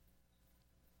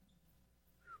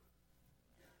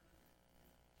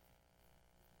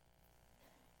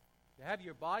You have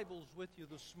your Bibles with you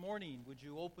this morning. Would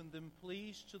you open them,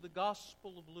 please, to the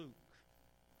Gospel of Luke?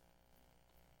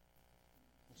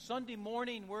 Sunday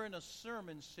morning, we're in a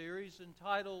sermon series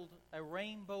entitled A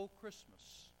Rainbow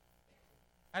Christmas.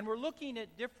 And we're looking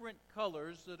at different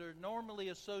colors that are normally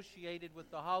associated with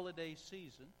the holiday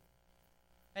season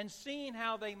and seeing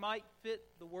how they might fit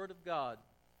the Word of God,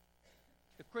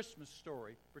 the Christmas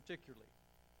story particularly.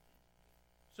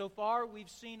 So far, we've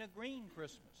seen a green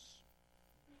Christmas,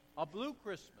 a blue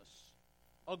Christmas,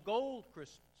 a gold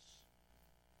Christmas,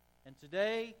 and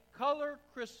today, color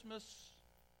Christmas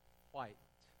white.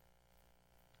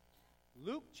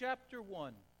 Luke chapter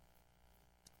 1,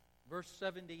 verse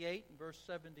 78 and verse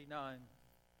 79.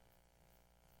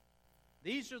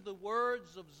 These are the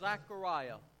words of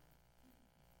Zechariah.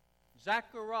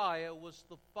 Zechariah was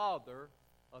the father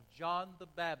of John the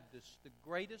Baptist, the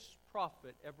greatest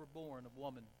prophet ever born of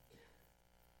woman.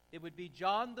 It would be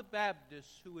John the Baptist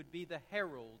who would be the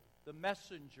herald, the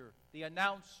messenger, the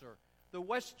announcer, the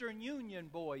Western Union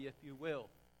boy, if you will,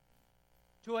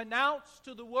 to announce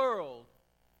to the world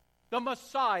the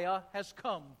Messiah has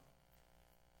come.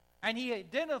 And he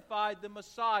identified the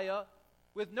Messiah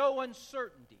with no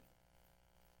uncertainty.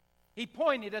 He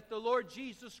pointed at the Lord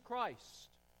Jesus Christ.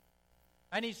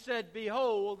 And he said,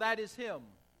 "Behold, that is him,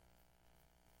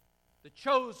 the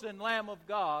chosen Lamb of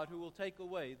God who will take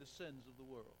away the sins of the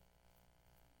world."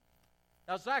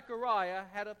 Now, Zechariah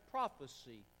had a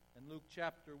prophecy in Luke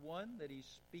chapter 1 that he's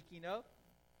speaking of.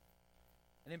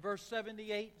 And in verse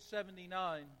 78 and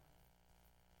 79,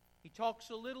 he talks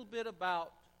a little bit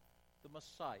about the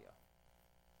Messiah.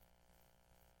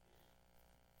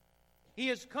 He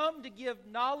has come to give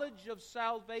knowledge of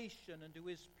salvation unto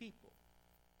his people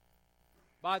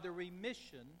by the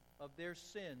remission of their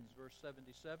sins, verse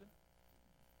 77,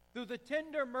 through the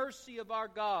tender mercy of our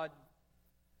God,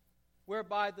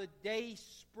 whereby the day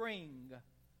spring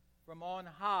from on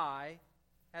high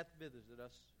hath visited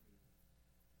us,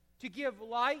 to give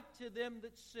light to them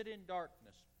that sit in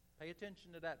darkness. Pay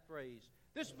attention to that phrase.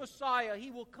 This Messiah,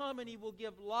 he will come and he will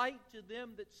give light to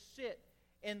them that sit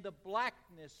in the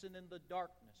blackness and in the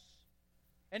darkness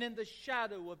and in the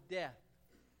shadow of death,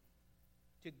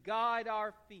 to guide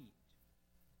our feet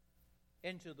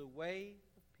into the way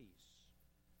of peace.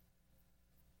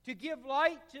 To give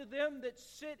light to them that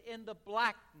sit in the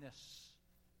blackness,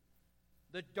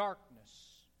 the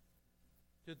darkness,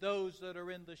 to those that are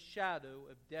in the shadow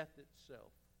of death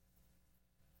itself.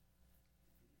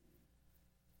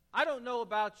 I don't know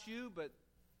about you, but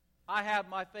I have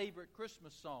my favorite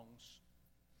Christmas songs.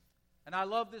 And I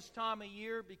love this time of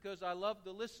year because I love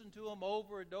to listen to them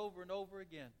over and over and over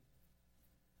again.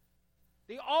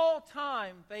 The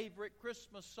all-time favorite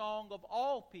Christmas song of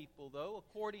all people, though,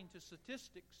 according to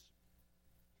statistics,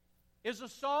 is a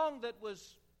song that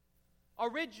was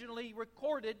originally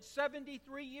recorded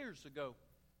 73 years ago.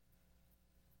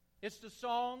 It's the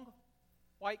song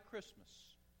White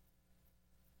Christmas.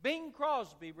 Bing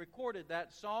Crosby recorded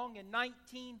that song in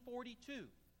 1942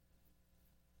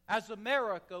 as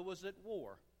America was at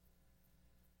war.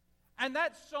 And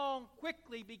that song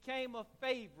quickly became a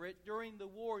favorite during the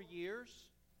war years,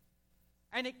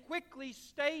 and it quickly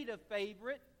stayed a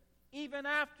favorite even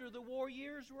after the war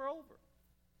years were over.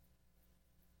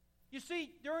 You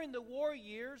see, during the war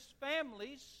years,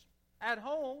 families at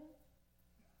home,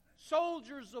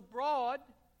 soldiers abroad,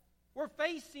 were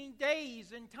facing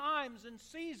days and times and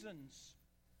seasons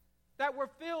that were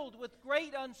filled with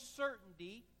great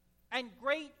uncertainty and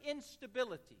great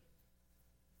instability.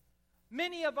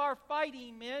 Many of our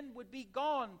fighting men would be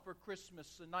gone for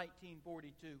Christmas in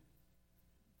 1942.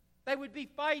 They would be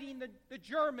fighting the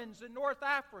Germans in North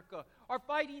Africa or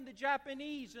fighting the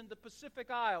Japanese in the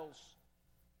Pacific Isles.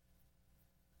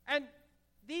 And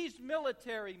these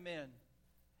military men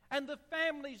and the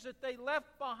families that they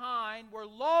left behind were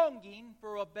longing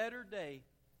for a better day.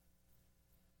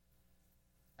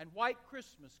 And White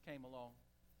Christmas came along.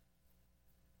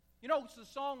 You know, the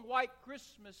song White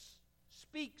Christmas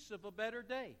speaks of a better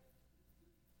day.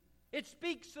 It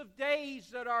speaks of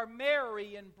days that are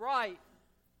merry and bright,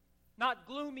 not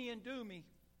gloomy and doomy.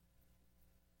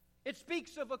 It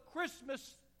speaks of a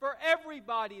Christmas for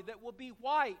everybody that will be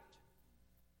white,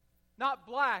 not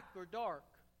black or dark.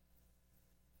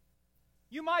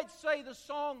 You might say the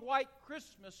song White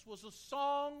Christmas was a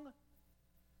song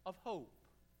of hope.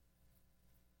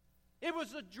 It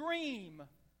was a dream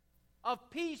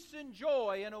of peace and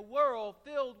joy in a world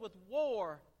filled with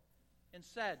war and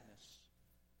sadness.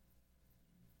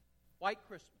 White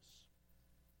Christmas.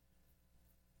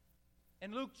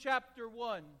 In Luke chapter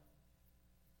 1,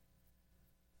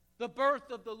 the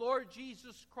birth of the Lord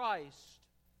Jesus Christ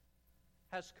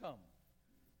has come.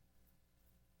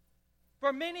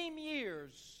 For many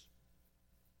years,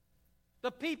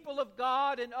 the people of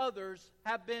God and others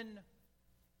have been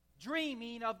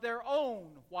dreaming of their own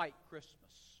white Christmas.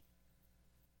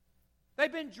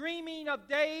 They've been dreaming of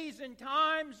days and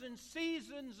times and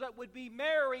seasons that would be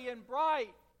merry and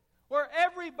bright, where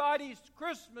everybody's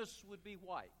Christmas would be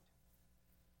white.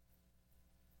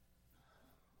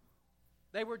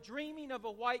 They were dreaming of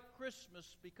a white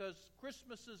Christmas because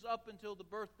Christmases up until the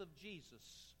birth of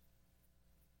Jesus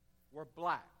were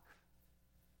black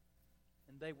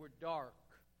and they were dark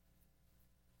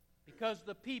because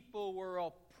the people were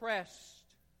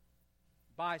oppressed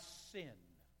by sin.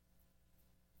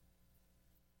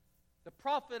 The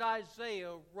prophet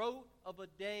Isaiah wrote of a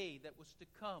day that was to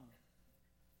come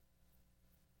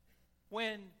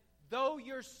when, though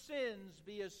your sins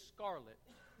be as scarlet,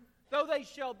 though they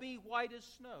shall be white as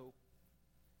snow,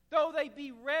 though they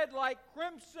be red like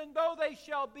crimson, though they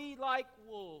shall be like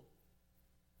wool.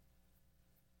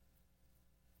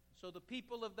 So the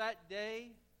people of that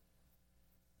day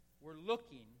were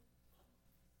looking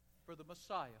for the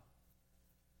Messiah.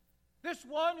 This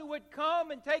one who would come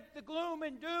and take the gloom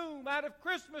and doom out of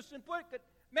Christmas and put it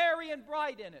merry and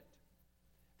bright in it.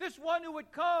 This one who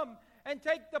would come and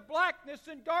take the blackness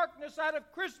and darkness out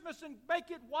of Christmas and make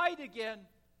it white again.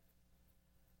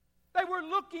 They were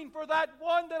looking for that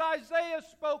one that Isaiah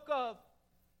spoke of.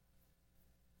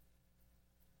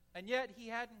 And yet he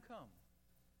hadn't come.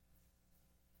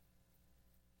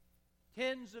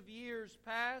 Tens of years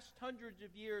passed, hundreds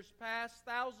of years passed,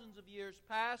 thousands of years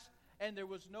passed, and there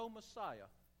was no Messiah.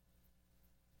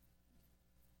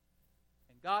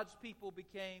 And God's people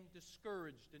became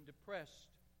discouraged and depressed.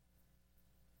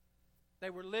 They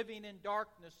were living in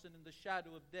darkness and in the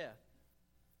shadow of death.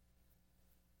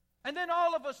 And then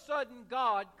all of a sudden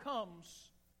God comes.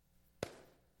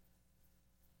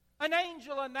 An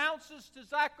angel announces to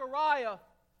Zechariah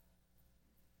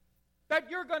that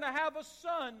you're going to have a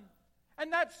son.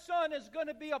 And that son is going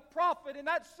to be a prophet. And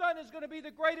that son is going to be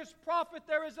the greatest prophet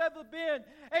there has ever been.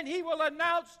 And he will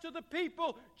announce to the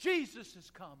people, Jesus has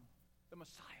come, the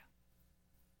Messiah.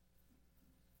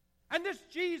 And this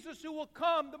Jesus who will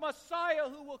come, the Messiah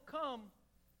who will come,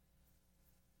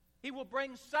 he will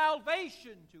bring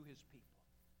salvation to his people,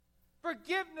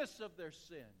 forgiveness of their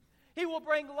sin. He will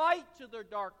bring light to their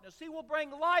darkness. He will bring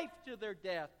life to their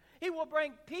death. He will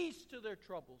bring peace to their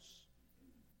troubles.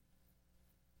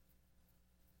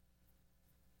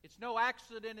 It's no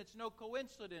accident, it's no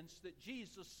coincidence that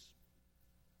Jesus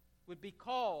would be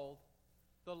called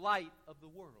the light of the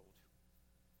world.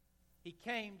 He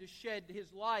came to shed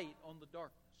his light on the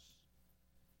darkness.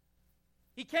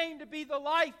 He came to be the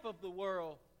life of the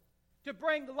world, to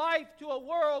bring life to a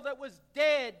world that was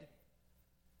dead.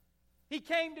 He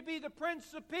came to be the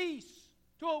Prince of Peace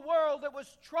to a world that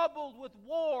was troubled with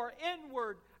war,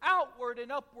 inward, outward,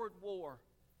 and upward war.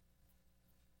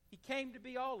 He came to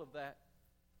be all of that.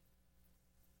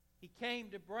 He came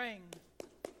to bring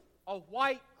a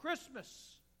white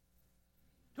Christmas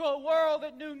to a world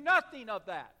that knew nothing of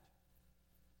that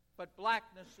but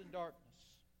blackness and darkness.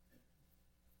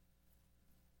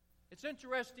 It's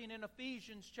interesting in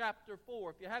Ephesians chapter 4.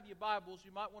 If you have your Bibles,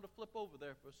 you might want to flip over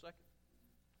there for a second.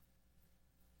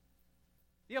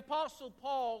 The Apostle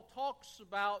Paul talks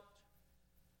about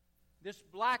this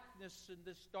blackness and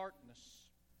this darkness.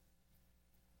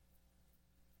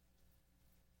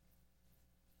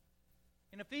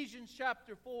 In Ephesians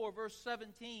chapter 4, verse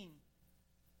 17,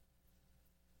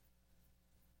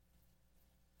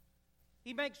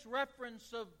 he makes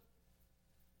reference of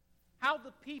how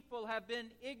the people have been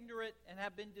ignorant and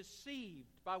have been deceived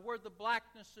by where the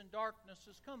blackness and darkness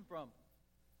has come from.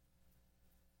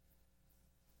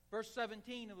 Verse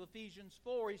 17 of Ephesians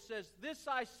 4, he says, "This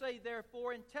I say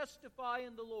therefore and testify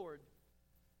in the Lord,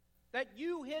 that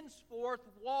you henceforth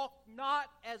walk not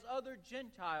as other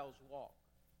Gentiles walk,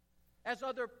 as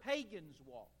other pagans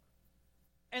walk,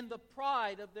 and the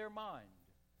pride of their mind."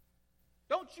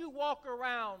 Don't you walk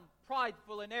around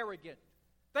prideful and arrogant,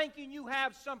 thinking you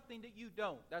have something that you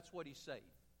don't. That's what he's saying.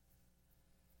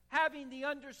 Having the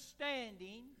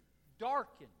understanding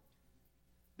darkened,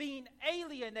 being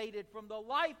alienated from the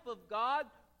life of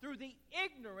God through the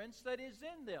ignorance that is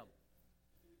in them,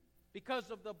 because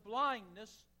of the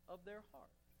blindness of their heart.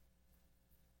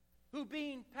 Who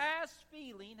being past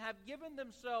feeling have given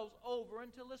themselves over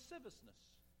unto lasciviousness,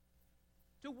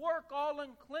 to work all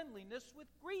uncleanliness with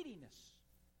greediness.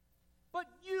 But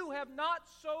you have not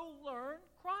so learned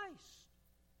Christ.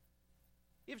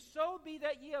 If so be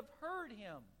that ye have heard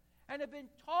him, and have been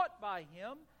taught by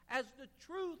him, as the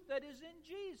truth that is in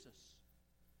Jesus.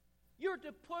 You're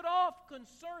to put off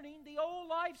concerning the old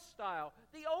lifestyle,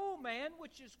 the old man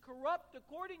which is corrupt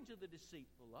according to the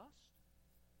deceitful lust.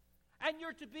 And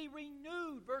you're to be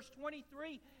renewed, verse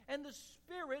 23, in the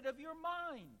spirit of your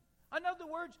mind. In other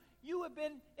words, you have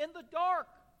been in the dark.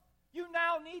 You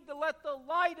now need to let the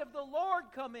light of the Lord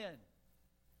come in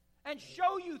and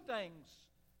show you things.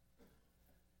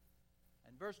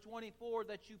 And verse 24,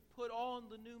 that you put on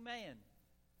the new man,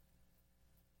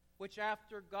 which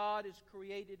after God is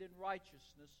created in righteousness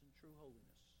and true holiness.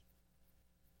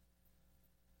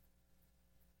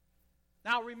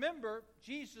 Now remember,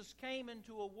 Jesus came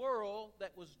into a world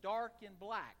that was dark and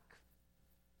black.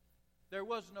 There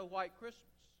was no white Christmas.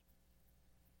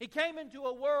 He came into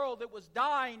a world that was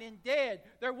dying and dead.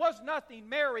 There was nothing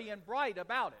merry and bright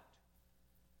about it.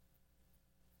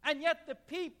 And yet the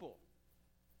people,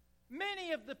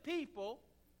 many of the people,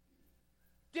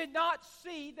 did not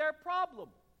see their problem.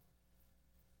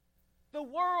 The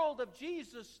world of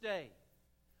Jesus' day,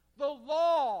 the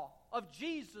law of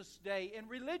Jesus' day in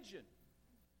religion,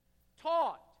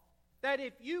 taught that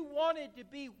if you wanted to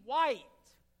be white,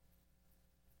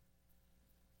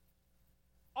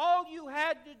 all you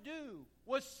had to do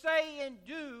was say and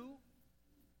do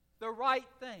the right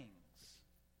things,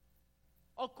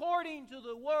 according to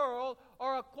the world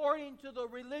or according to the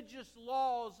religious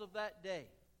laws of that day.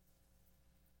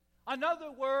 In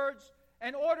other words,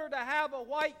 in order to have a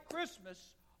white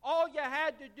Christmas, all you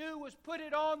had to do was put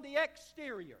it on the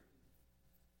exterior.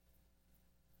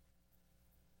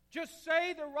 Just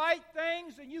say the right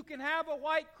things and you can have a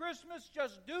white Christmas.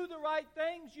 Just do the right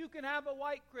things, you can have a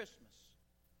white Christmas.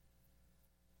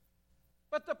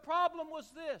 But the problem was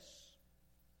this.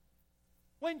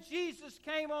 When Jesus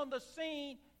came on the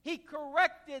scene, He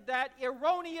corrected that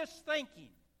erroneous thinking.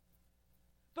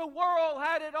 The world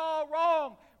had it all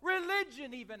wrong.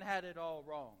 Religion even had it all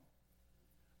wrong.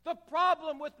 The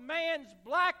problem with man's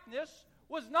blackness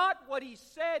was not what he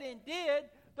said and did.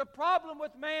 The problem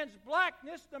with man's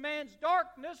blackness, the man's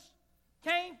darkness,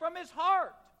 came from his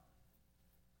heart.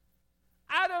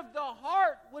 Out of the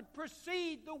heart would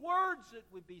proceed the words that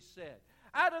would be said.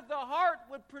 Out of the heart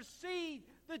would proceed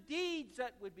the deeds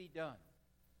that would be done.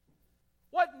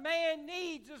 What man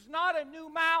needs is not a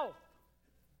new mouth.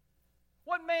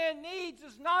 What man needs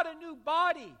is not a new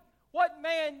body. What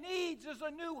man needs is a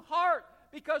new heart,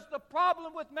 because the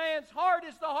problem with man's heart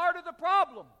is the heart of the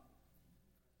problem.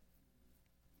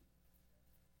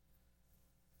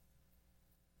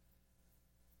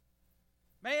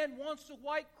 Man wants a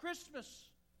white Christmas,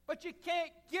 but you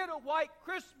can't get a white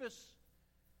Christmas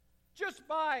just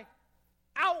by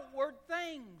outward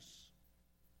things,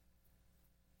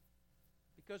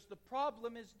 because the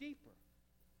problem is deeper.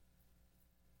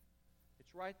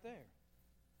 It's right there.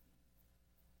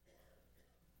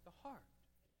 The heart.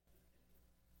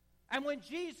 And when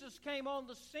Jesus came on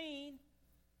the scene,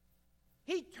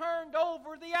 He turned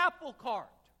over the apple cart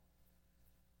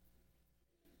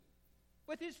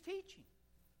with His teaching.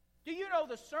 Do you know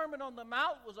the Sermon on the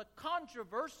Mount was a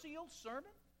controversial sermon?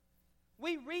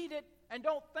 We read it and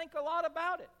don't think a lot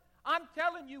about it. I'm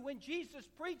telling you, when Jesus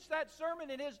preached that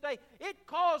sermon in His day, it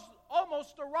caused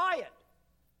almost a riot.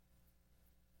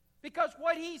 Because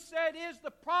what He said is,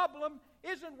 the problem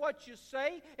isn't what you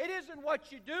say, it isn't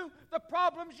what you do, the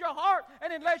problem's your heart.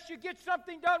 And unless you get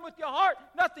something done with your heart,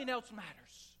 nothing else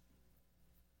matters.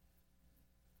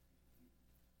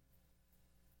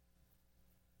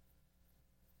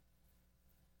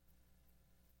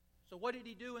 So what did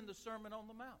He do in the Sermon on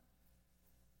the Mount?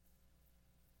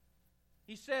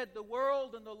 He said, the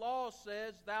world and the law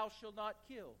says, thou shalt not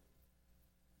kill.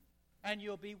 And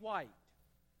you'll be white.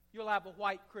 You'll have a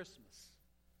white Christmas.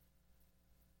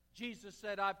 Jesus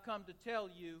said, I've come to tell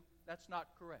you that's not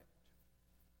correct.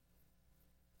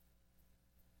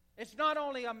 It's not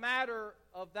only a matter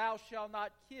of thou shalt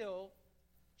not kill.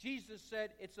 Jesus said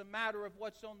it's a matter of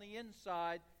what's on the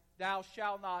inside. Thou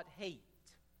shalt not hate.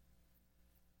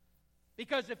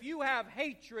 Because if you have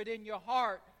hatred in your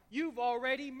heart, you've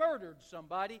already murdered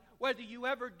somebody, whether you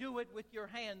ever do it with your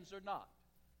hands or not.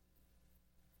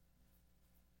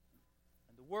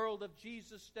 And the world of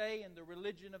Jesus' day and the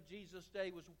religion of Jesus'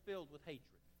 day was filled with hatred.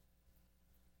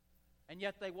 And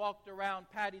yet they walked around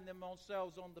patting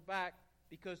themselves on the back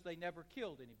because they never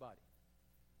killed anybody.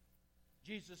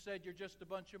 Jesus said, you're just a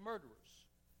bunch of murderers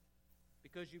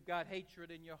because you've got hatred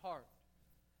in your heart.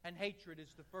 And hatred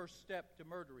is the first step to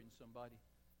murdering somebody.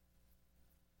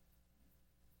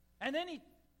 And then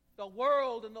the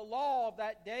world and the law of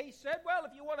that day said, well,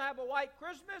 if you want to have a white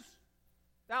Christmas,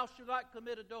 thou shalt not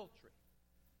commit adultery.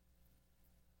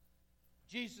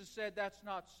 Jesus said that's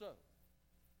not so.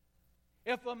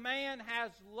 If a man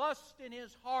has lust in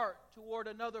his heart toward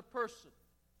another person,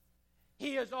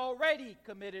 he has already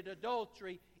committed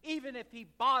adultery, even if he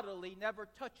bodily never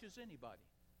touches anybody.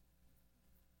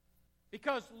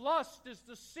 Because lust is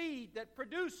the seed that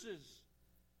produces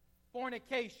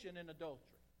fornication and adultery.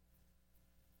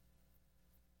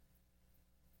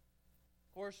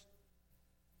 Of course,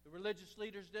 the religious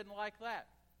leaders didn't like that,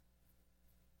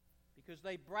 because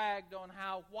they bragged on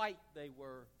how white they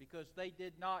were, because they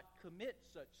did not commit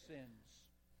such sins.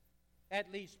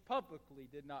 At least publicly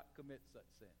did not commit such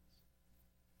sins.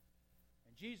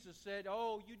 And Jesus said,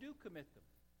 oh, you do commit them.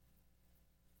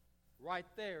 Right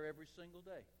there every single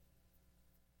day.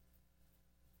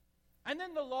 And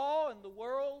then the law and the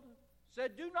world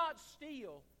said, do not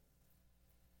steal,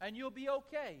 and you'll be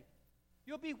okay.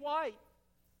 You'll be white.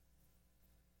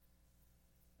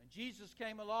 And Jesus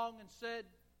came along and said,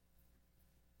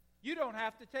 you don't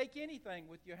have to take anything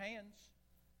with your hands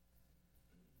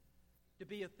to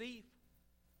be a thief.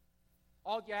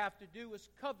 All you have to do is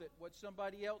covet what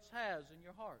somebody else has in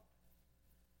your heart.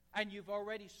 And you've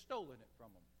already stolen it from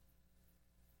them.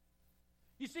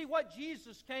 You see, what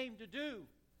Jesus came to do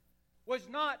was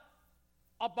not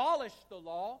abolish the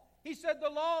law. He said the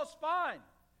law is fine,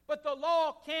 but the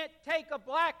law can't take a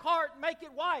black heart and make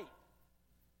it white.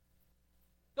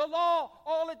 The law,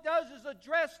 all it does is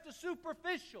address the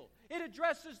superficial. It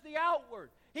addresses the outward.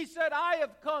 He said, I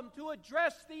have come to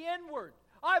address the inward.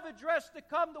 I've addressed to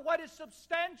come to what is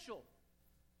substantial.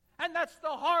 And that's the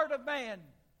heart of man.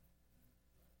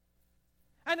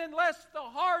 And unless the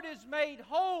heart is made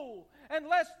whole,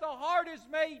 unless the heart is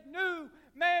made new,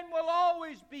 man will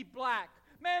always be black.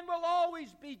 Man will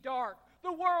always be dark.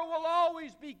 The world will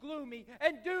always be gloomy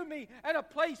and doomy and a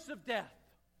place of death.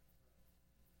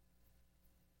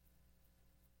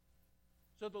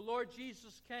 So the Lord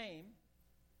Jesus came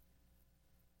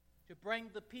to bring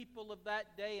the people of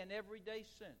that day and every day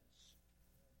since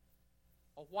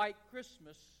a white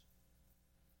Christmas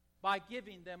by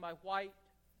giving them a white heart.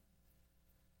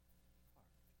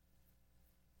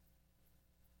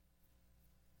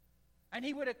 And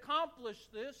he would accomplish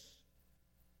this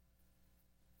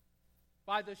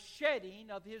by the shedding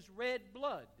of his red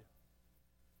blood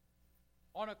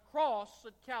on a cross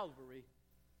at Calvary.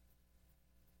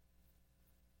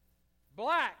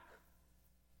 Black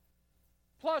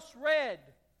plus red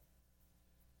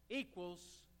equals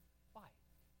white.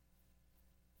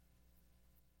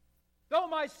 Though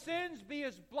my sins be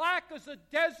as black as a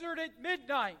desert at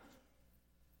midnight,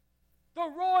 the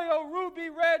royal ruby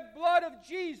red blood of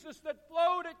Jesus that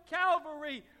flowed at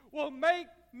Calvary will make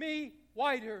me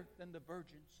whiter than the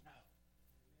virgin snow.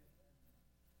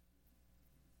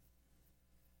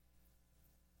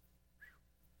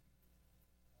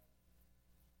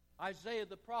 Isaiah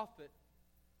the prophet,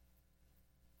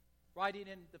 writing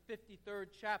in the 53rd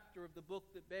chapter of the book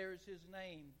that bears his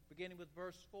name, beginning with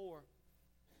verse 4,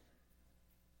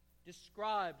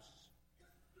 describes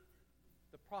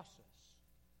the process.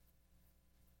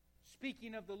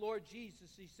 Speaking of the Lord Jesus,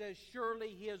 he says, surely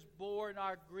he has borne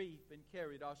our grief and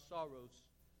carried our sorrows.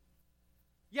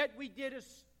 Yet we did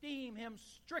esteem him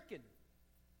stricken,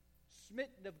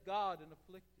 smitten of God and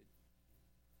afflicted.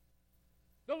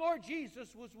 The Lord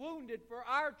Jesus was wounded for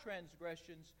our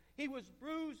transgressions. He was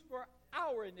bruised for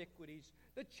our iniquities.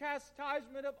 The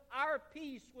chastisement of our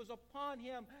peace was upon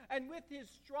him, and with his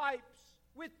stripes,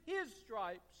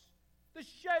 the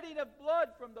shedding of blood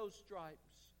from those stripes,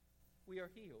 we are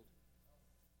healed.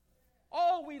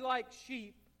 All we like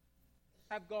sheep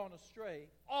have gone astray.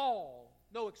 All,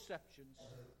 no exceptions.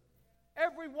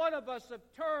 Every one of us have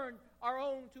turned our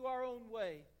own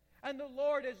way. And the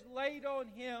Lord has laid on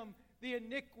him the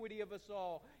iniquity of us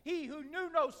all. He who knew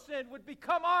no sin would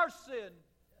become our sin. And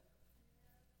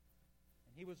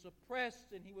he was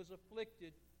oppressed and he was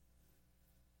afflicted,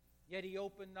 yet he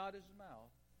opened not his mouth.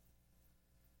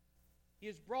 He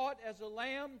is brought as a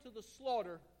lamb to the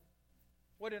slaughter.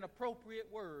 What an appropriate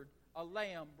word. A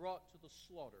lamb brought to the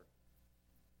slaughter.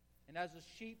 And as a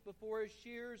sheep before his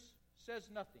shears says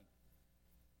nothing,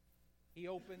 he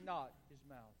opened not his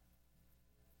mouth.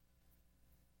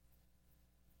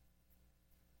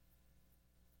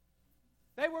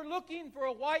 They were looking for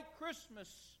a white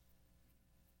Christmas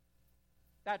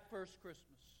that first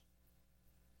Christmas.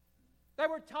 They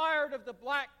were tired of the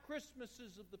black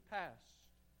Christmases of the past.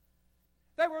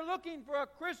 They were looking for a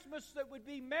Christmas that would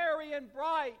be merry and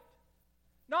bright,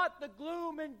 not the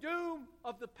gloom and doom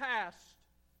of the past.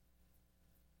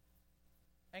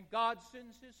 And God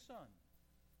sends his Son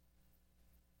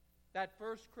that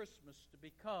first Christmas to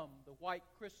become the white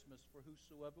Christmas for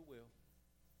whosoever will.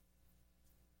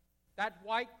 That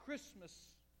white Christmas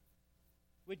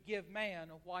would give man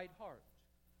a white heart.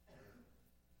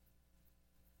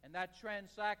 And that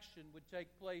transaction would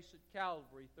take place at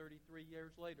Calvary 33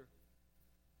 years later,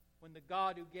 when the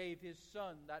God who gave His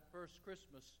Son that first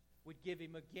Christmas would give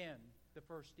Him again the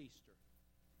first Easter.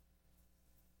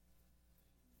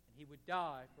 And He would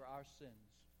die for our sins.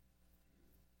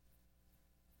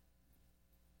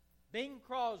 Bing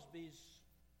Crosby's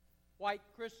White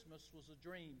Christmas was a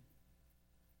dream.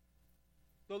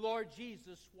 The Lord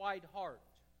Jesus' white heart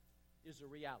is a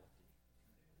reality.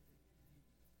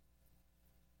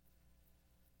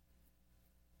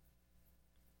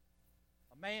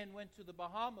 A man went to the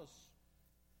Bahamas,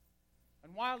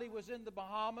 and while he was in the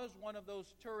Bahamas, one of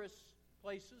those tourist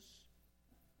places,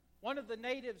 one of the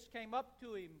natives came up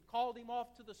to him, called him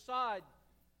off to the side,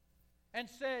 and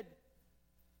said,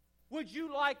 "Would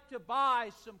you like to buy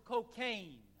some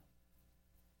cocaine?"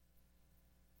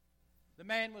 The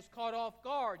man was caught off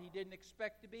guard. He didn't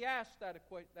expect to be asked that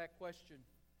question,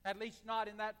 at least not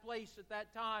in that place at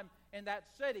that time, in that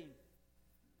setting.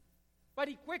 But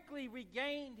he quickly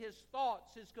regained his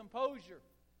thoughts, his composure.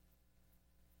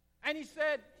 And he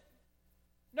said,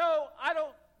 "No, I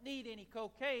don't need any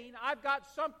cocaine. I've got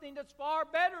something that's far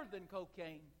better than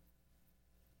cocaine.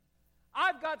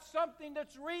 I've got something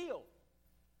that's real.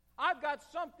 I've got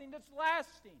something that's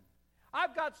lasting.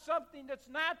 I've got something that's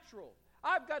natural.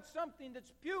 I've got something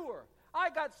that's pure.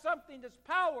 I've got something that's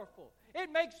powerful. It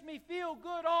makes me feel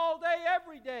good all day,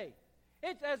 every day.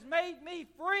 It has made me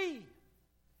free.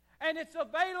 And it's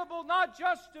available not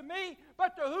just to me,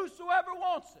 but to whosoever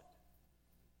wants it.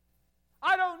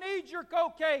 I don't need your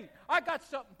cocaine. I got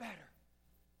something better."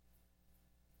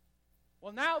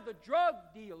 Well, now the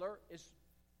drug dealer is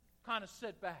kind of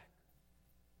set back.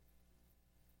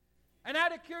 And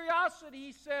out of curiosity,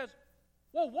 he says,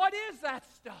 "Well, what is that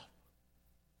stuff?"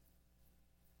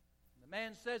 And the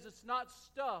man says, "It's not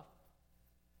stuff.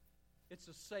 It's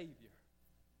a Savior.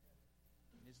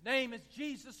 And His name is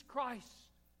Jesus Christ."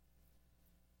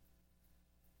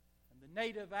 And the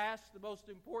native asked the most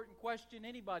important question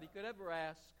anybody could ever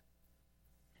ask.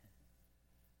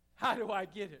 "How do I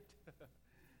get it?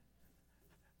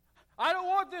 I don't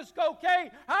want this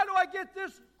cocaine. How do I get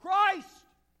this Christ?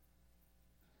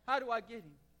 How do I get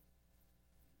Him?"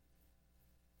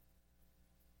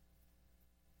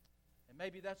 And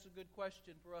maybe that's a good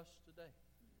question for us today.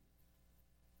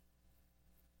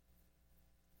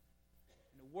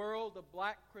 In a world of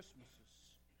black Christmases,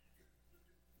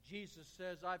 Jesus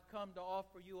says, "I've come to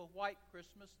offer you a white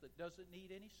Christmas that doesn't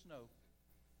need any snow."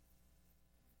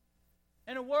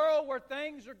 In a world where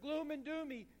things are gloom and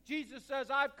doomy, Jesus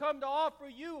says, "I've come to offer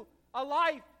you a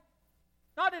life,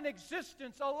 not an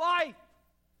existence, a life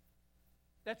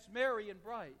that's merry and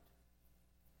bright."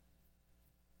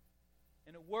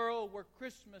 In a world where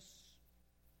Christmas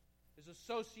is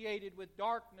associated with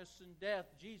darkness and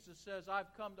death, Jesus says,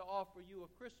 "I've come to offer you a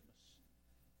Christmas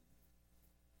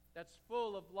that's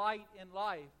full of light and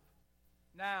life,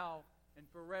 now and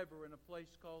forever, in a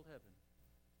place called heaven.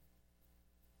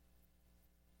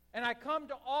 And I come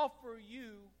to offer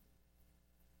you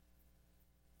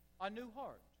a new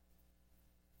heart.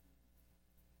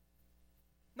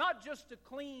 Not just a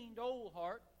cleaned old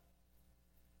heart,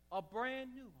 a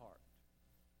brand new heart.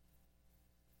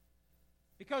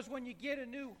 Because when you get a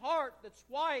new heart that's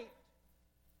white,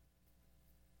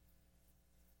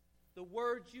 the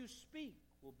words you speak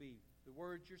will be the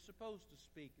words you're supposed to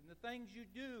speak. And the things you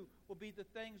do will be the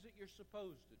things that you're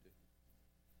supposed to do.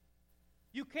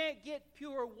 You can't get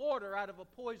pure water out of a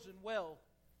poison well.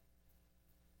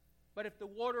 But if the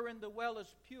water in the well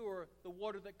is pure, the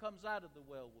water that comes out of the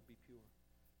well will be pure.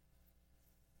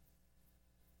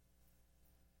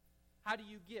 How do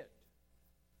you get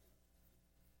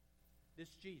this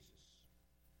Jesus?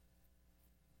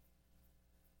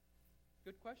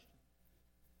 Good question.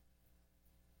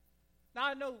 Now,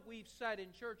 I know we've sat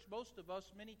in church, most of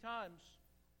us, many times.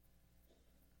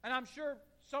 And I'm sure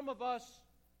some of us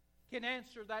can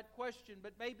answer that question,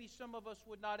 but maybe some of us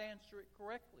would not answer it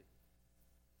correctly.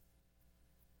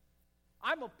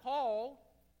 I'm appalled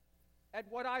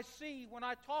at what I see when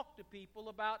I talk to people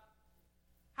about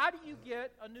how do you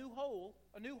get a new whole,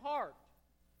 a new heart,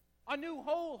 a new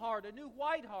whole heart, a new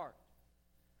white heart?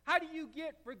 How do you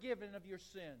get forgiven of your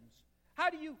sins? How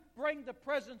do you bring the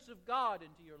presence of God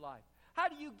into your life? How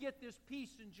do you get this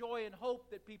peace and joy and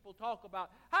hope that people talk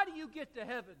about? How do you get to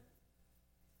heaven?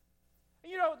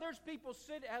 And you know, there's people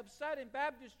have sat in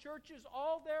Baptist churches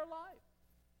all their life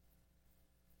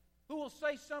who will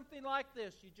say something like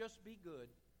this: you just be good.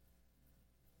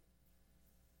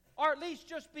 Or at least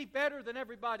just be better than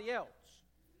everybody else.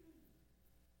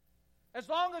 As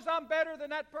long as I'm better than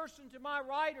that person to my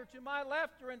right or to my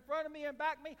left or in front of me and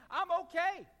back of me, I'm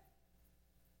okay.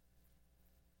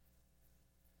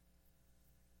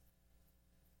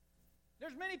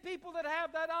 There's many people that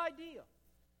have that idea.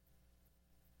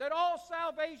 That all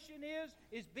salvation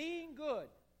is being good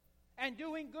and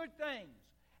doing good things.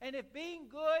 And if being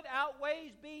good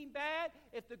outweighs being bad,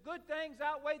 if the good things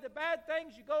outweigh the bad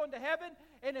things, you go into heaven.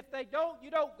 And if they don't,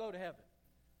 you don't go to heaven.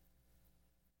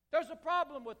 There's a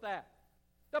problem with that.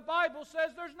 The Bible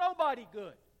says there's nobody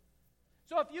good.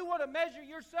 So if you want to measure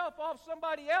yourself off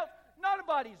somebody else,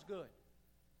 nobody's good.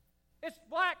 It's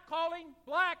black calling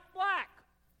black black.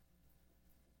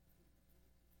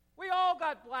 We all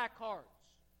got black hearts.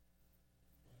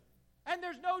 And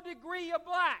there's no degree of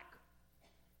black.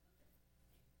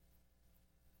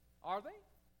 Are they?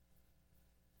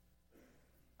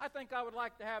 I think I would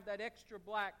like to have that extra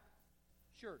black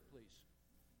shirt, please.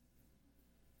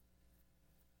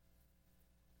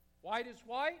 White is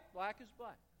white, black is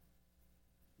black.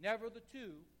 Never the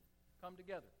two come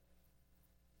together.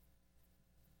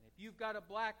 And if you've got a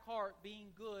black heart, being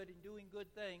good and doing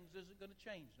good things isn't going to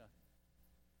change nothing.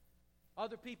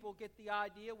 Other people get the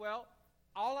idea, well,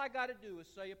 all I got to do is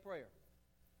say a prayer.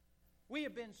 We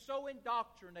have been so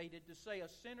indoctrinated to say a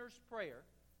sinner's prayer,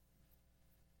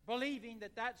 believing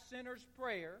that that sinner's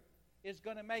prayer is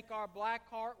going to make our black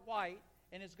heart white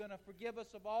and is going to forgive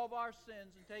us of all of our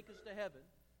sins and take us to heaven.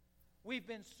 We've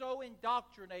been so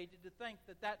indoctrinated to think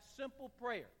that that simple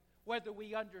prayer, whether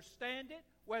we understand it,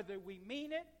 whether we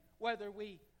mean it, whether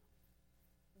we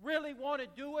really want to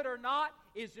do it or not,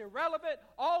 is irrelevant.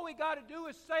 All we got to do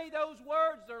is say those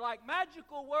words. They're like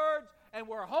magical words, and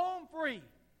we're home free.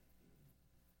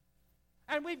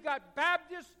 And we've got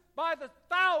Baptists by the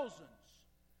thousands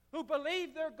who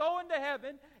believe they're going to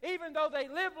heaven, even though they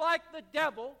live like the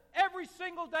devil every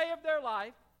single day of their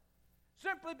life,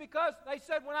 simply because they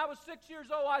said, when I was 6 years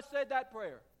old, I said that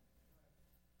prayer.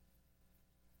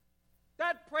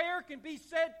 That prayer can be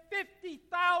said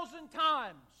 50,000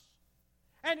 times,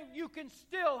 and you can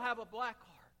still have a black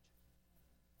heart.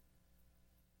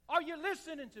 Are you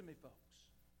listening to me, folks?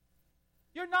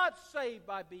 You're not saved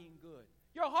by being good.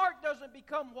 Your heart doesn't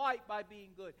become white by being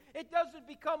good. It doesn't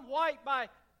become white by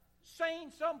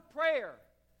saying some prayer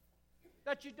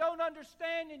that you don't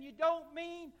understand and you don't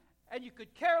mean and you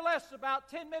could care less about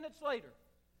 10 minutes later.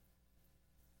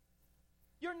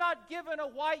 You're not given a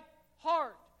white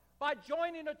heart by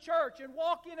joining a church and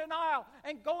walking an aisle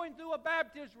and going through a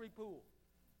baptismal pool.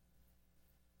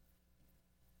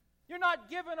 You're not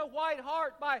given a white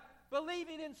heart by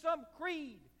believing in some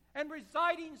creed and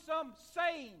reciting some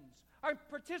sayings or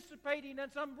participating in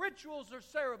some rituals or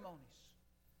ceremonies.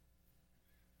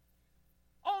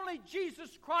 Only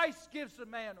Jesus Christ gives a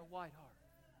man a white heart.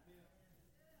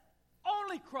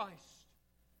 Only Christ.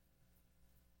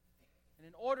 And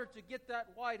in order to get that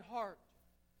white heart,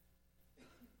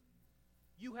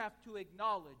 you have to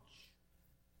acknowledge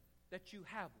that you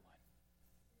have one.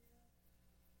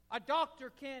 A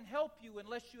doctor can't help you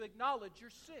unless you acknowledge you're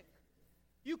sick.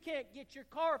 You can't get your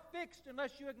car fixed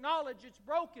unless you acknowledge it's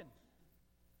broken.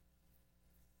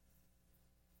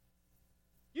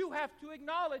 You have to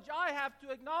acknowledge, I have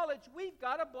to acknowledge, we've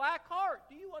got a black heart.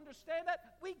 Do you understand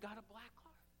that? We've got a black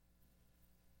heart.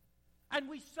 And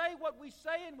we say what we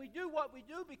say and we do what we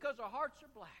do because our hearts are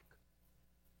black.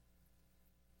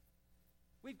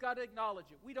 We've got to acknowledge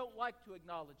it. We don't like to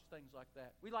acknowledge things like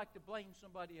that. We like to blame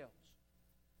somebody else.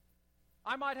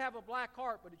 I might have a black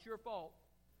heart, but it's your fault.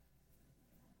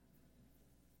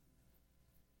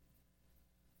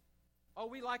 Oh,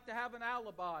 we like to have an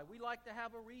alibi. We like to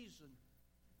have a reason.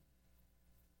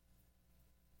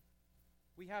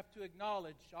 We have to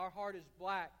acknowledge our heart is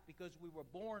black because we were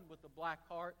born with a black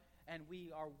heart and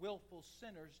we are willful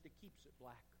sinners that keeps it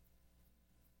black.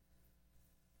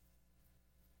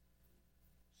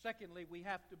 Secondly, we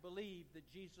have to believe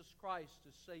that Jesus Christ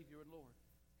is Savior and Lord.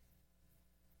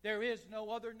 There is no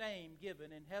other name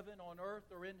given in heaven, on earth,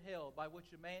 or in hell by which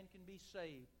a man can be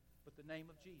saved but the name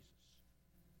of Jesus.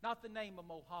 Not the name of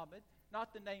Mohammed,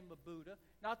 not the name of Buddha,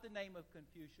 not the name of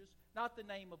Confucius, not the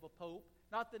name of a pope,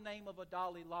 not the name of a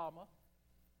Dalai Lama,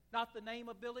 not the name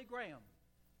of Billy Graham.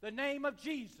 The name of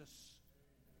Jesus.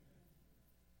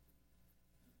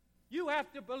 You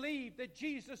have to believe that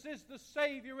Jesus is the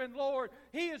Savior and Lord.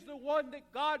 He is the one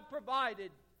that God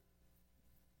provided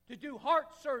to do heart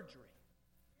surgery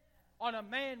on a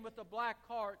man with a black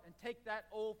heart and take that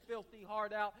old filthy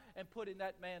heart out and put in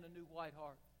that man a new white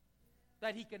heart.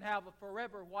 That he can have a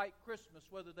forever white Christmas,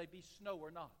 whether they be snow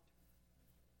or not.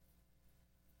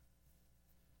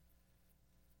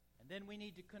 And then we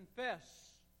need to confess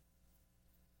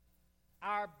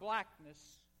our blackness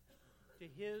to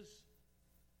His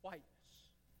whiteness,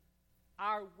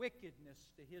 our wickedness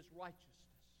to His righteousness.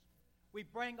 We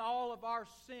bring all of our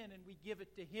sin and we give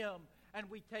it to Him, and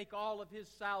we take all of His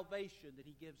salvation that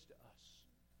He gives to us.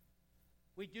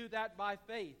 We do that by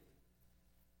faith.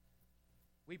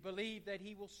 We believe that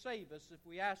He will save us if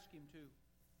we ask Him to.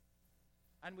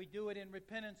 And we do it in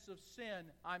repentance of sin.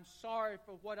 I'm sorry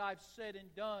for what I've said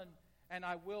and done, and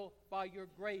I will, by your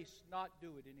grace, not do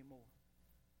it anymore.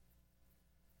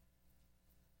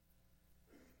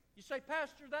 You say,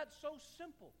 Pastor, that's so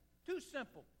simple. Too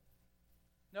simple.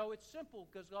 No, it's simple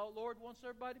because the Lord wants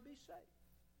everybody to be saved.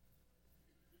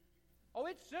 Oh,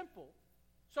 it's simple.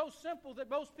 So simple that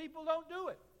most people don't do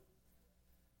it.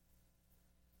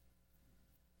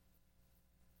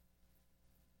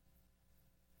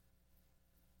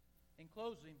 In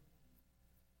closing,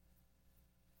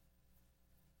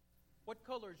 what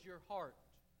color is your heart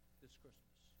this Christmas?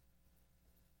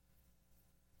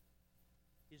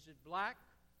 Is it black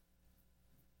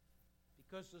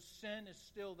because the sin is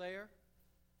still there?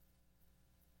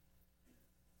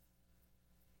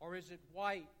 Or is it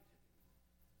white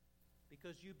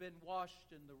because you've been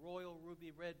washed in the royal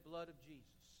ruby red blood of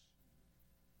Jesus?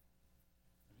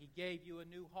 And He gave you a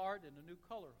new heart and a new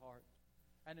color heart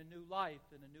and a new life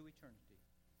and a new eternity.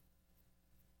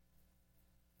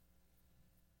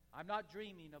 I'm not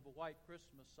dreaming of a white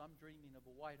Christmas. I'm dreaming of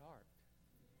a white heart.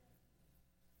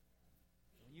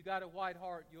 When you got a white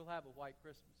heart, you'll have a white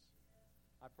Christmas.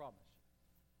 I promise you.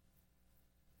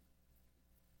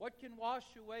 What can wash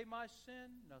away my sin?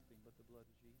 Nothing but the blood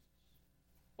of Jesus.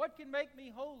 What can make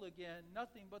me whole again?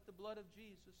 Nothing but the blood of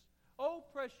Jesus. Oh,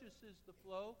 precious is the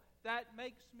flow that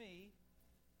makes me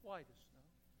white as snow.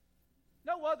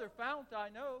 No other fount I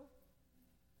know.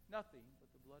 Nothing but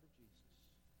the blood of Jesus.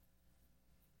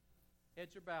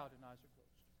 Heads are bowed and eyes are closed.